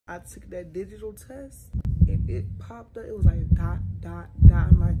I took that digital test and it popped up. It was like dot, dot, dot.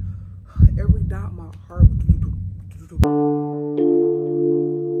 I'm like, every dot, my heart would do.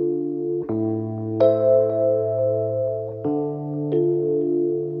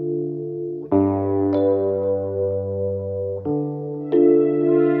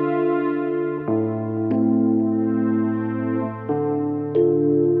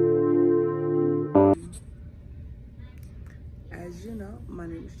 As you know, my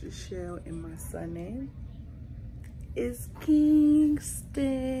name is Michelle and my son name is Kingston.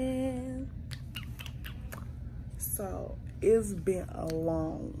 So it's been a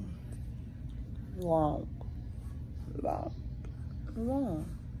long time.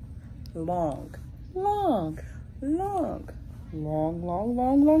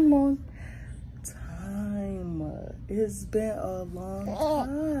 It's been a long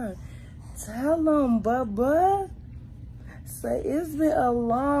time. Tell them, Bubba. Say it's been a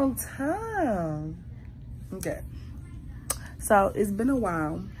long time. Okay. So it's been a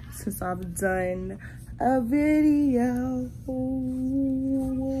while since I've done a video.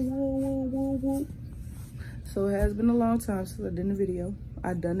 So it has been a long time since I've done a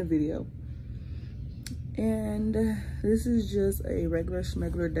video. And this is just a regular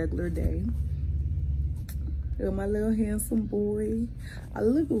schmegular degular day. With my little handsome boy. I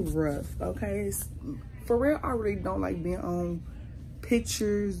look rough, okay? For real, I really don't like being on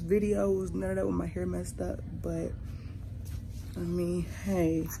pictures, videos, none of that with my hair messed up. But I mean,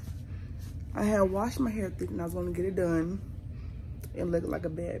 hey, I had washed my hair thinking I was gonna get it done and look like a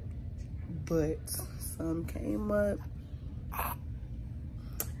bad, but some came up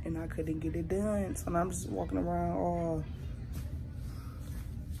and I couldn't get it done. So now I'm just walking around all,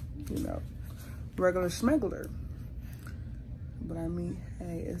 you know, regular schmegular. But I mean,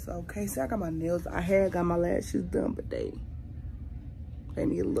 hey, it's okay. See, I got my nails, I had got my lashes done, but they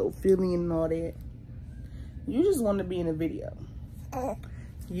need a little filling and all that. You just want to be in a video.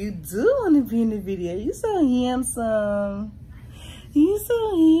 You do want to be in the video. You so handsome. You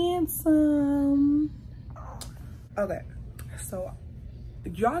so handsome. Okay, so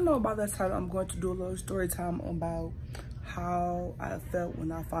y'all know about that title. I'm going to do a little story time about how I felt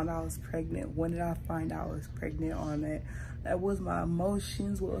when I found out I was pregnant. When did I find out I was pregnant? On that. That was my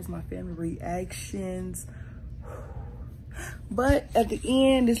emotions. What was my family reactions? But at the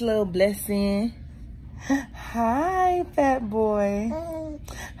end, this little blessing. Hi, fat boy.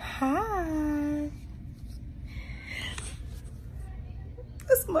 Hi.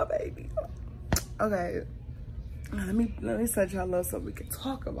 That's my baby. Okay. Let me set y'all up so we can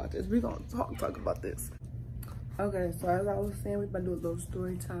talk about this. We're gonna talk about this. Okay, so as I was saying, we're gonna do a little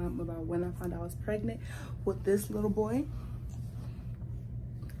story time about when I found out I was pregnant with this little boy.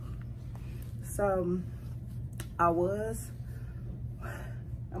 So I'm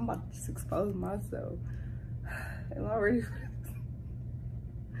about to just expose myself. Am I ready?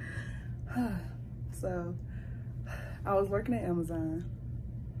 So I was working at Amazon.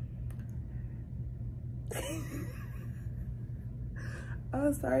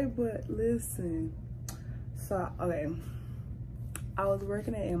 I'm sorry, but listen. So, okay, I was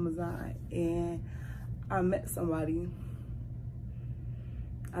working at Amazon and I met somebody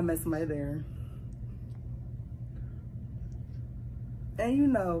there. And you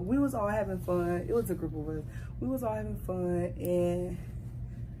know, we was all having fun. It was a group of us. We was all having fun and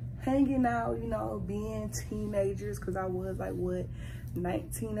hanging out, you know, being teenagers, because I was like, what,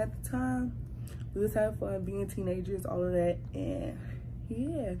 19 at the time? We was having fun being teenagers, all of that, and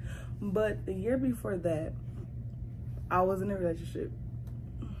yeah. But the year before that, I was in a relationship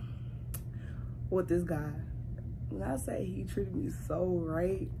with this guy. When I say he treated me so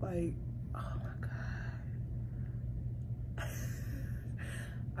right, like, oh my God.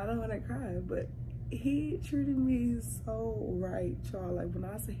 I don't want to cry, but he treated me so right, y'all. Like, when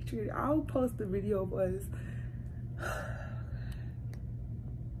I say he treated, I'll post the video of us.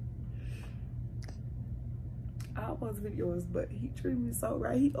 I'll post videos, but he treated me so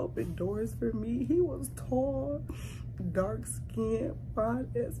right. He opened doors for me. He was tall, dark skinned, fine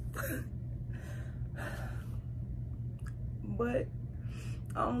as but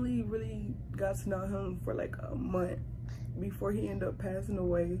I only really got to know him for like a month before he ended up passing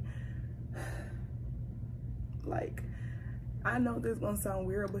away. Like, I know this is gonna sound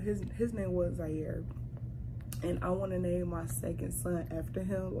weird, but his name was Zaire, and I want to name my second son after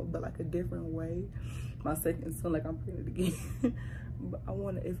him, but like a different way. My second son, like I'm pregnant again. But I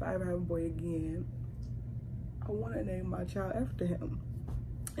want to, if I ever have a boy again, I want to name my child after him,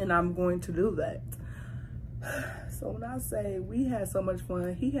 and I'm going to do that. So when I say we had so much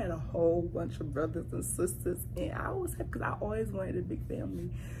fun, he had a whole bunch of brothers and sisters, and I was happy because I always wanted a big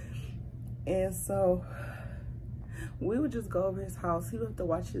family. And so we would just go over his house. He would have to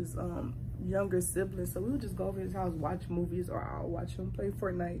watch his younger siblings, so we would just go over his house, watch movies, or I'll watch him play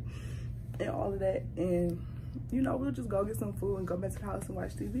Fortnite and all of that. And you know, we'll just go get some food and go back to the house and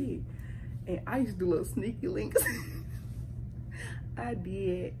watch TV. And I used to do little sneaky links. I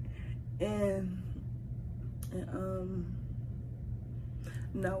did. And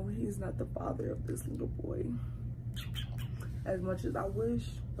no, he's not the father of this little boy. As much as I wish,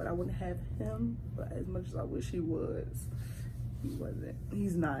 but I wouldn't have him. But as much as I wish he was, he wasn't.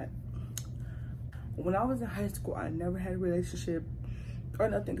 He's not. When I was in high school, I never had a relationship or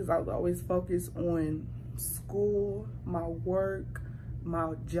nothing because I was always focused on school, my work,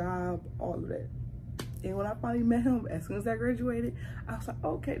 my job, all of that. And when I finally met him, as soon as I graduated, I was like,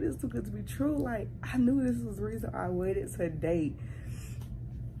 okay, this is too good to be true. Like, I knew this was the reason I waited to date.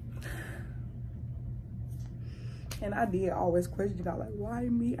 And I did always question God, like, why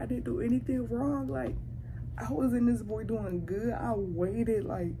me? I didn't do anything wrong. Like, I was in this boy doing good. I waited,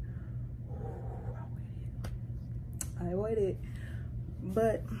 like, I waited.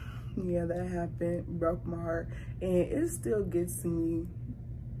 But, yeah, that happened. Broke my heart. And it still gets to me.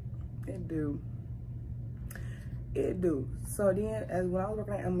 It do. It do. So then, as when I was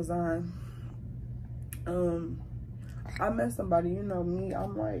working at Amazon, I met somebody. You know me.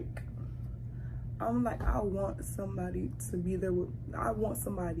 I'm like, I want somebody to be there with. I want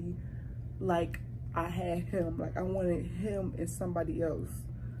somebody like I had him. Like I wanted him and somebody else.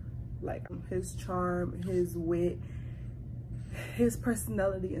 Like his charm, his wit, his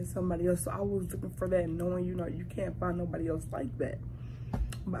personality, and somebody else. So I was looking for that, knowing you know you can't find nobody else like that.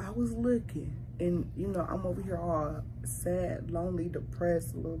 But I was looking. And, you know, I'm over here all sad, lonely,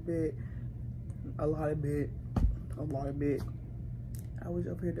 depressed a little bit. A lot of bit. I was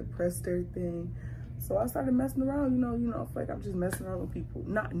over here depressed, everything. So I started messing around, you know, I feel like I'm just messing around with people.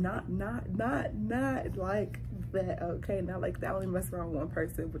 Not like that, okay? Not like that. I only mess around with one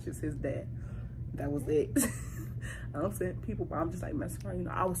person, which is his dad. That was it. I'm saying people, but I'm just like messing around. You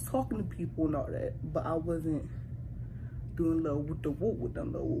know, I was talking to people and all that, but I wasn't doing little with the whoop with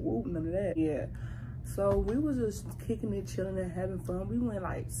them, little whoop, none of that. Yeah. So we was just kicking it, chilling and having fun. We went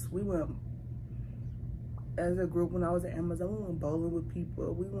as a group when I was at Amazon. We went bowling with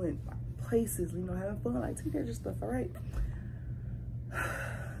people. We went places, you know, having fun, like teenager stuff, all right?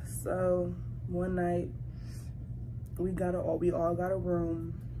 So one night we all got a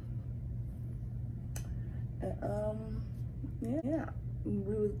room. And yeah. We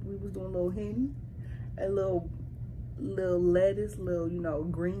was doing a little Henny, a little lettuce, you know,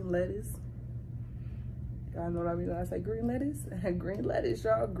 green lettuce. Y'all know what I mean when I say green lettuce? Green lettuce,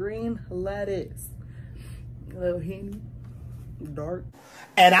 y'all, green lettuce. A little Henny, dark.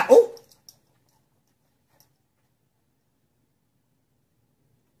 And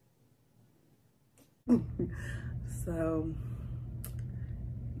So,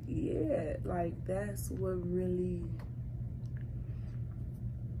 yeah, like that's what really,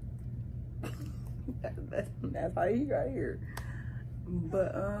 that's how he got here.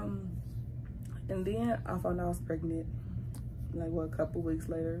 But and then I found out I was pregnant, like what, a couple weeks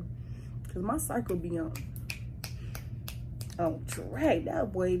later, cause my cycle be on track.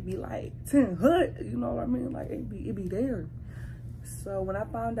 That boy be like 10 hood, you know what I mean? Like it be there. So when I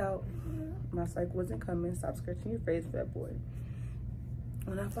found out my cycle wasn't coming, stop scratching your face, fat boy.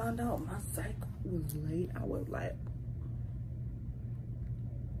 When I found out my cycle was late, I was like,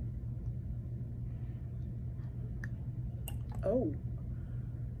 oh.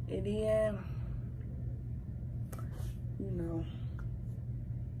 And then, you know,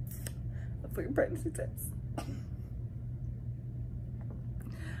 I took a pregnancy test.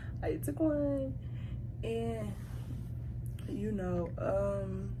 I took one, and you know,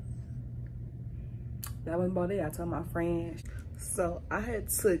 that wasn't about it. I told my friend. So I had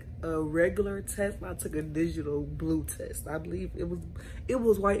took a regular test. I took a digital blue test. I believe it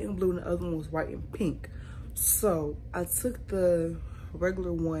was white and blue, and the other one was white and pink. So I took the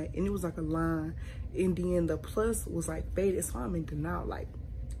regular one, and it was like a line, and then the plus was like faded. So I'm in denial, like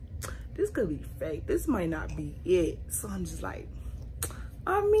this could be fake. This might not be it. So I'm just like,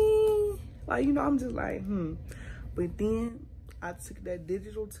 I mean, like, you know, I'm just like, But then I took that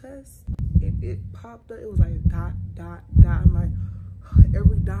digital test, and it popped up. It was like dot, dot, dot. I'm like,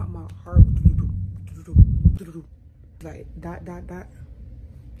 every dot, my heart would like dot, dot, dot.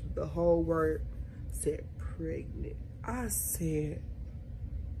 The whole word said pregnant. I said,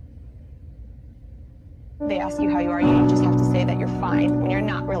 they ask you how you are, you don't just have to say that you're fine when you're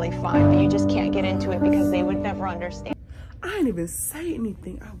not really fine, but you just can't get into it because they would never understand. I didn't even say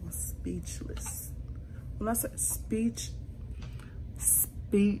anything. I was speechless. When I said speechless.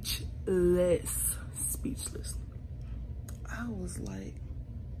 I was like,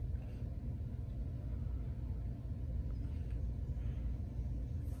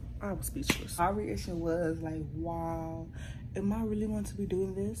 I was speechless. My reaction was like, wow, am I really going to be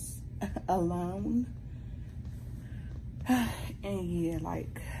doing this alone? And yeah,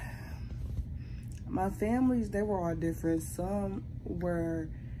 like, my families, they were all different. Some were,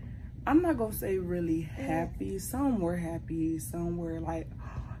 I'm not gonna say really happy. Some were happy, some were like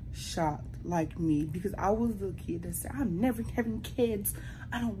shocked like me, because I was the kid that said, I'm never having kids.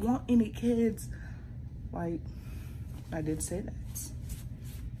 I don't want any kids. Like, I did say that.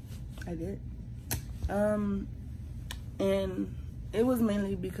 I did. And it was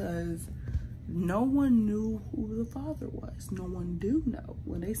mainly because no one knew who the father was. No one do know.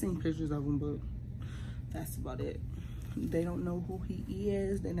 Well, they seen pictures of him, but that's about it. They don't know who he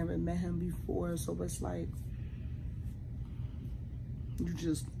is. They never met him before. So it's like, you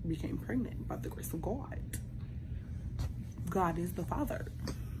just became pregnant by the grace of God. God is the father.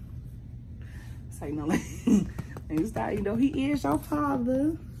 It's like, no, like, it's not, you know, he is your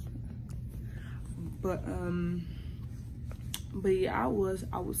father. But yeah, I was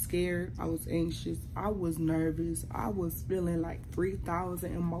scared. I was anxious. I was nervous. I was feeling like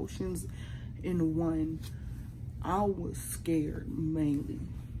 3,000 emotions in one. I was scared mainly.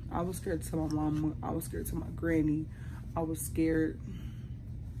 I was scared to tell my mama. I was scared to my granny. I was scared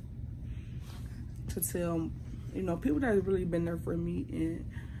to tell, you know, people that have really been there for me and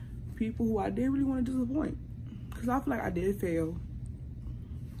people who I didn't really want to disappoint. Because I feel like I did fail.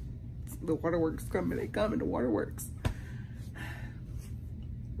 The waterworks coming, they come in the waterworks.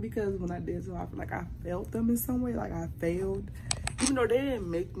 Because when I did so, I feel like I failed them in some way, like I failed. Even though they didn't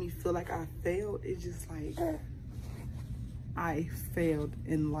make me feel like I failed, it's just like I failed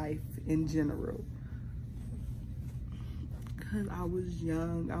in life in general. Because I was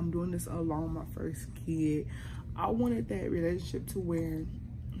young, I'm doing this alone, my first kid. I wanted that relationship to where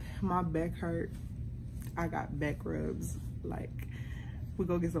my back hurt, I got back rubs, like, we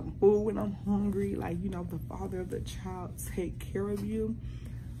go get some food when I'm hungry. Like, you know, the father of the child take care of you.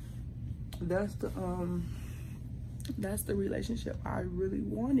 That's the relationship I really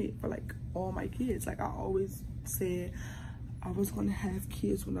wanted for like all my kids. Like, I always said I was going to have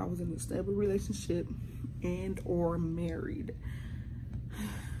kids when I was in a stable relationship and or married.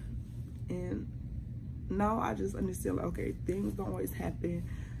 And now I just understand, like, okay, things don't always happen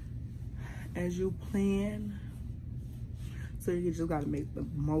as you plan. So you just gotta make the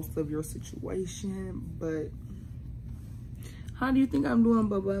most of your situation. But how do you think I'm doing,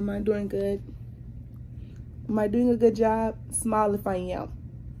 Bubba? Am I doing good? Am I doing a good job? Smile if I am.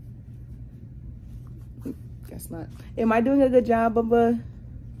 Guess not. Am I doing a good job, Bubba?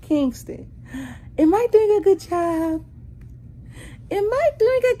 Kingston. Am I doing a good job? Am I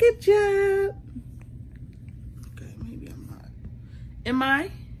doing a good job? Okay, maybe I'm not. Am I?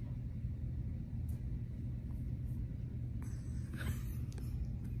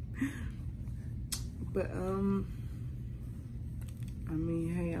 But I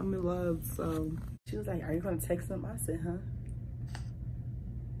mean, hey, I'm in love, so she was like, are you gonna text him? I said, huh?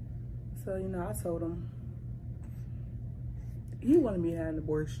 So, you know, I told him he wanted me to have an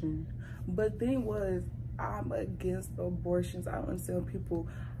abortion. But the thing was, I'm against abortions. I don't understand people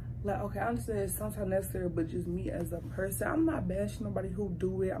like, okay, I understand it's sometimes necessary, but just me as a person, I'm not bashing nobody who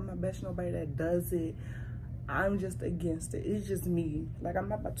do it. I'm not bashing nobody that does it. I'm just against it. It's just me. Like, I'm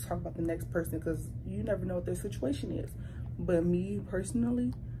not about to talk about the next person because you never know what their situation is. But me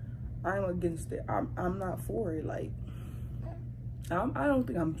personally, I'm against it. I'm not for it. Like, I don't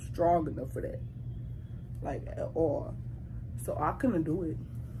think I'm strong enough for that, like, at all. So I couldn't do it.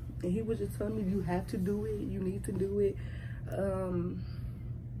 And he was just telling me, you have to do it. You need to do it.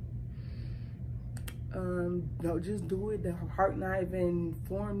 No, just do it. The heart not even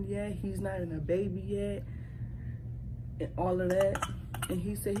formed yet. He's not even a baby yet. And all of that. And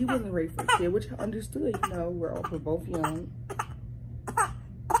he said he wasn't ready for a kid, which I understood. You know, we're both young.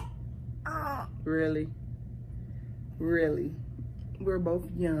 Really? We're both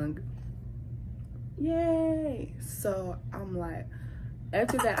young. Yay! So I'm like,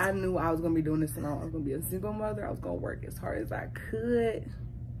 after that, I knew I was gonna be doing this alone. I was gonna be a single mother. I was gonna work as hard as I could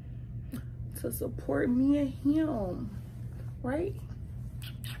to support me and him, right?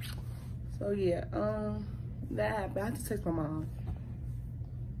 So yeah, that happened. I had to text my mom.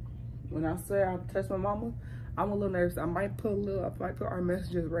 When I say I have to text my mama, I'm a little nervous. I might put our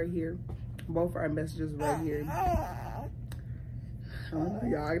messages right here, both our messages right here. I don't know,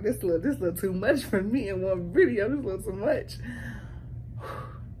 y'all. This little too much for me in one video. This a little too much.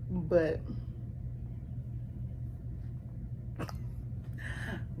 But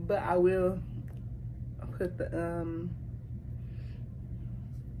I will put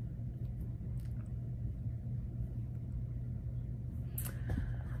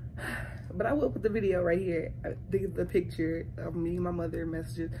the video right here. The picture of me and my mother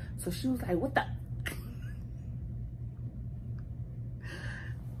messages. So she was like, what the?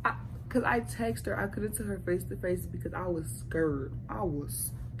 Cause I texted her, I couldn't tell her face to face because I was scared.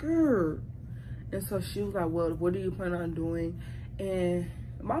 And so she was like, well, what do you plan on doing? And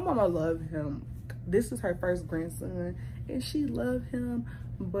my mama loved him. This is her first grandson and she loved him,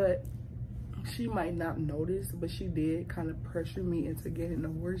 but she might not notice, but she did kind of pressure me into getting an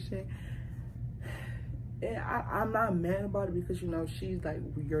abortion. And I'm not mad about it because, you know, she's like,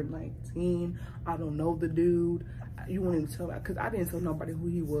 well, you're 19. I don't know the dude. You won't even tell me, because I didn't tell nobody who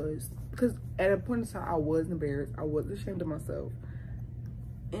he was. Because at a point in time, I was embarrassed. I was ashamed of myself.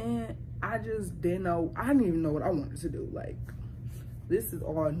 And I just didn't know. I didn't even know what I wanted to do. Like, this is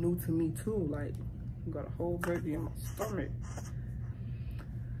all new to me too. Like, got a whole baby in my stomach.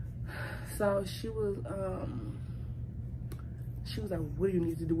 So she was like, what do you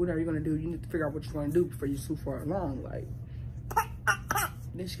need to do? What are you gonna do? You need to figure out what you're gonna do before you're too far along. Like,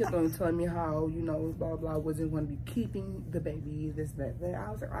 then she kept on telling me how, you know, blah, blah, wasn't going to be keeping the baby, this, that. I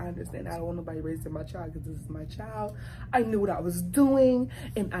was like, I understand. I don't want nobody raising my child because this is my child. I knew what I was doing,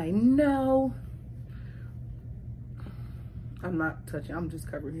 and I know. I'm not touching. I'm just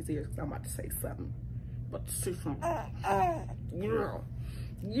covering his ears because I'm about to say something. But to say something.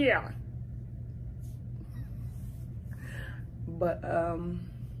 Yeah. But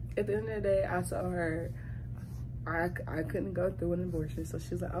at the end of the day, I told her I couldn't go through an abortion. So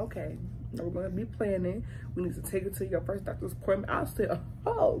she's like, okay, we're going to be planning. We need to take it to your first doctor's appointment. I said,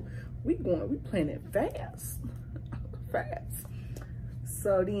 oh, we planning fast.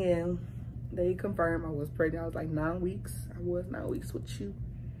 So then they confirmed I was pregnant. I was like 9 weeks. I was 9 weeks with you.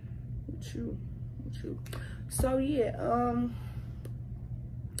 So yeah,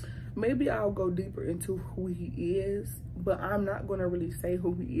 maybe I'll go deeper into who he is, but I'm not gonna really say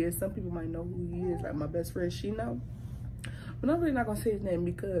who he is. Some people might know who he is, like my best friend, she know. But I'm really not gonna say his name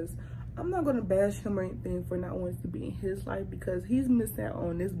because I'm not gonna bash him or anything for not wanting to be in his life, because he's missing out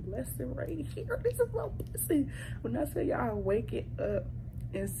on this blessing right here. This is a blessing. When I say y'all waking up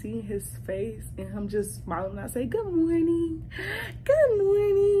and seeing his face and him just smiling, I say, good morning,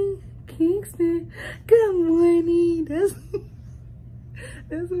 Kingston, good morning. That's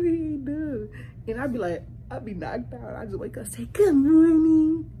what he do. And I'd be knocked out. I just wake up and say, good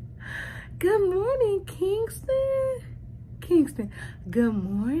morning, Kingston, good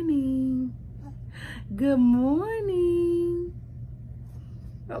morning.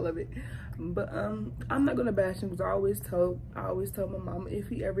 I love it. But I'm not gonna bash him because I always tell my mom, if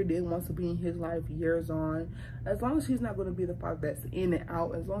he ever did want to be in his life years on, as long as he's not gonna be the father that's in and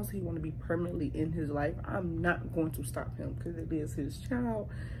out, as long as he want to be permanently in his life, I'm not going to stop him because it is his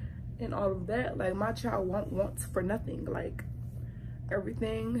child and all of that. Like, my child won't want for nothing. Like,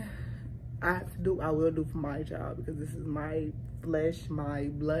 everything I have to do, I will do for my child, because this is my flesh, my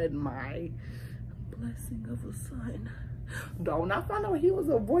blood, my blessing of a son. Though when I found out he was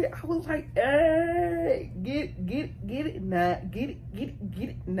a boy, I was like, hey, get it now, get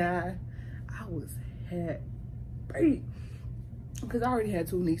it now. I was happy because I already had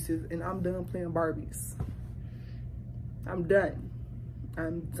 2 nieces and I'm done playing Barbies. I'm done.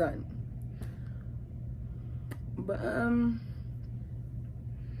 But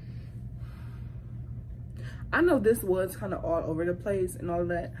I know this was kind of all over the place and all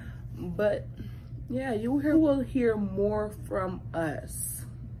that, but yeah, you will hear more from us.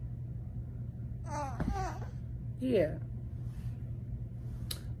 Yeah.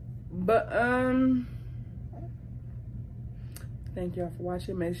 But thank y'all for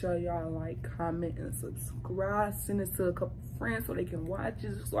watching. Make sure y'all like, comment, and subscribe. Send it to a couple friends so they can watch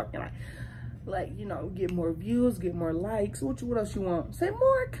it, so I can like you know, get more views, get more likes. What else you want? Say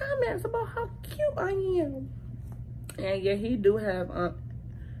more comments about how cute I am. And yeah, he do have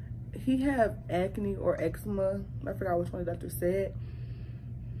he have acne or eczema, I forgot which one the doctor said,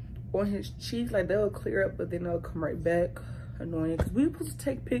 on his cheeks. Like, they'll clear up but then they'll come right back. Annoying, because we were supposed to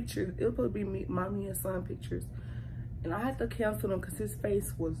take pictures. It was supposed to be mommy and son pictures, and I had to cancel them because his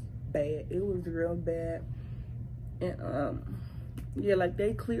face was bad. It was real bad. And yeah, like,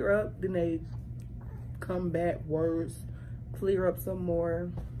 they clear up then they come back worse, clear up some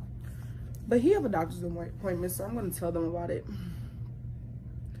more. But he have a doctor's appointment, so I'm going to tell them about it.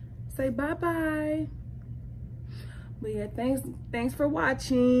 Say bye-bye. But yeah, thanks for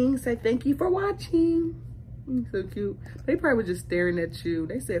watching. Say thank you for watching. You're so cute. They probably just staring at you.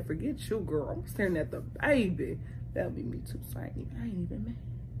 They said, forget you, girl. I'm staring at the baby. That'll be me too, so I ain't even mad.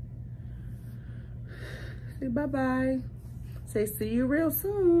 Say bye-bye. Say see you real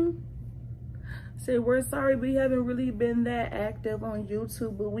soon. Say we're sorry we haven't really been that active on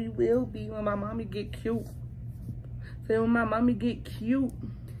YouTube, but we will be when my mommy get cute. Say when my mommy get cute.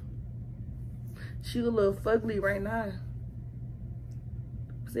 She a little fugly right now.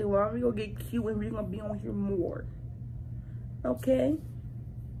 Say, well, we gonna get cute and we're gonna be on here more. Okay?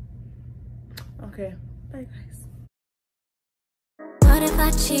 Okay. Bye, guys. What if I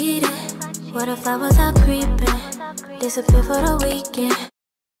cheated? What if I was out creeping? Disappear for the weekend.